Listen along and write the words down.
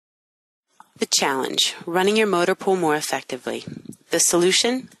The challenge, running your motor pool more effectively. The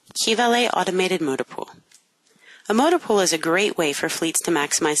solution, KeyValet Automated Motor Pool. A motor pool is a great way for fleets to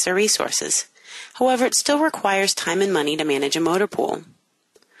maximize their resources. However, it still requires time and money to manage a motor pool.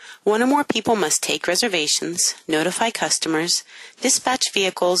 One or more people must take reservations, notify customers, dispatch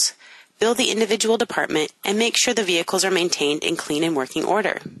vehicles, bill the individual department, and make sure the vehicles are maintained in clean and working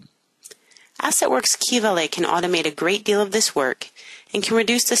order. AssetWorks KeyValet can automate a great deal of this work and can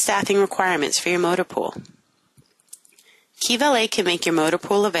reduce the staffing requirements for your motor pool. KeyValet can make your motor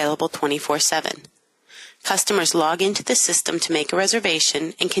pool available 24/7. Customers log into the system to make a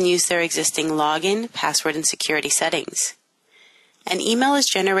reservation and can use their existing login, password, and security settings. An email is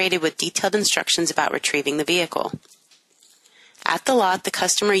generated with detailed instructions about retrieving the vehicle. At the lot, the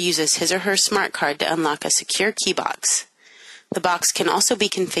customer uses his or her smart card to unlock a secure key box. The box can also be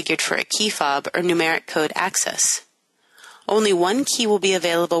configured for a key fob or numeric code access. Only one key will be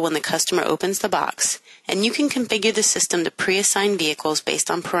available when the customer opens the box, and you can configure the system to pre-assign vehicles based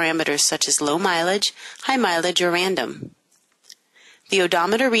on parameters such as low mileage, high mileage, or random. The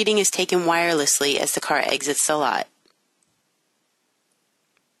odometer reading is taken wirelessly as the car exits the lot.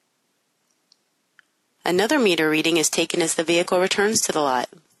 Another meter reading is taken as the vehicle returns to the lot.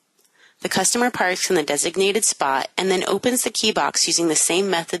 The customer parks in the designated spot and then opens the key box using the same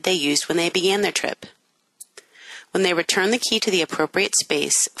method they used when they began their trip. When they return the key to the appropriate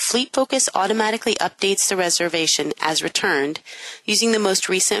space, Fleet Focus automatically updates the reservation as returned using the most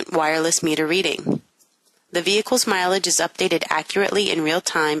recent wireless meter reading. The vehicle's mileage is updated accurately in real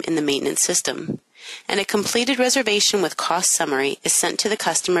time in the maintenance system, and a completed reservation with cost summary is sent to the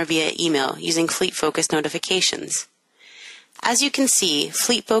customer via email using Fleet Focus notifications. As you can see,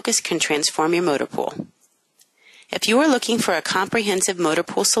 Fleet Focus can transform your motor pool. If you are looking for a comprehensive motor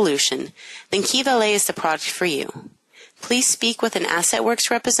pool solution, then KeyValet is the product for you. Please speak with an AssetWorks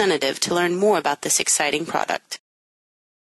representative to learn more about this exciting product.